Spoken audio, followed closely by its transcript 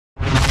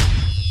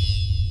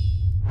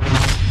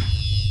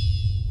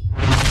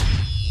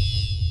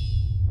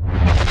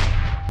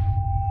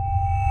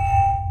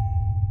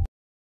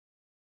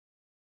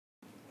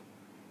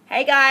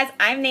Hey guys,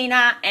 I'm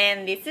Nina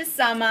and this is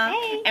Summer.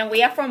 Hey. And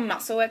we are from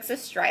Worx,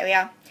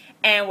 Australia.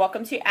 And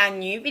welcome to our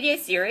new video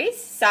series,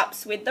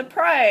 Supps with the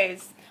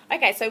Pros.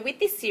 Okay, so with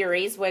this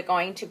series, we're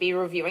going to be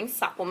reviewing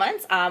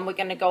supplements. We're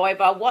going to go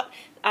over what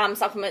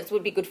supplements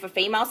would be good for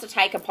females to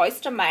take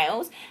opposed to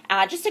males,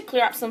 just to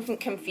clear up some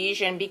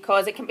confusion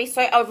because it can be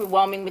so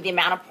overwhelming with the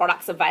amount of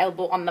products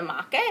available on the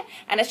market,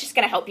 and it's just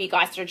going to help you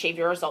guys to achieve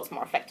your results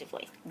more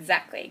effectively.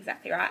 Exactly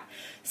right.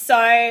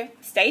 So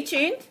stay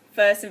tuned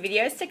for some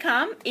videos to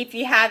come. If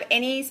you have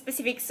any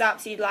specific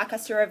supps you'd like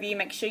us to review,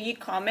 make sure you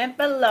comment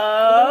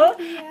below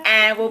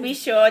and we'll be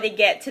sure to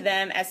get to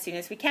them as soon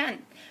as we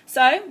can.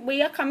 So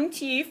we are coming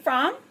to you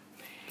from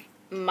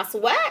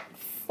Muscle Worx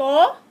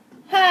for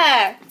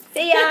her.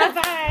 See ya.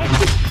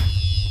 Bye.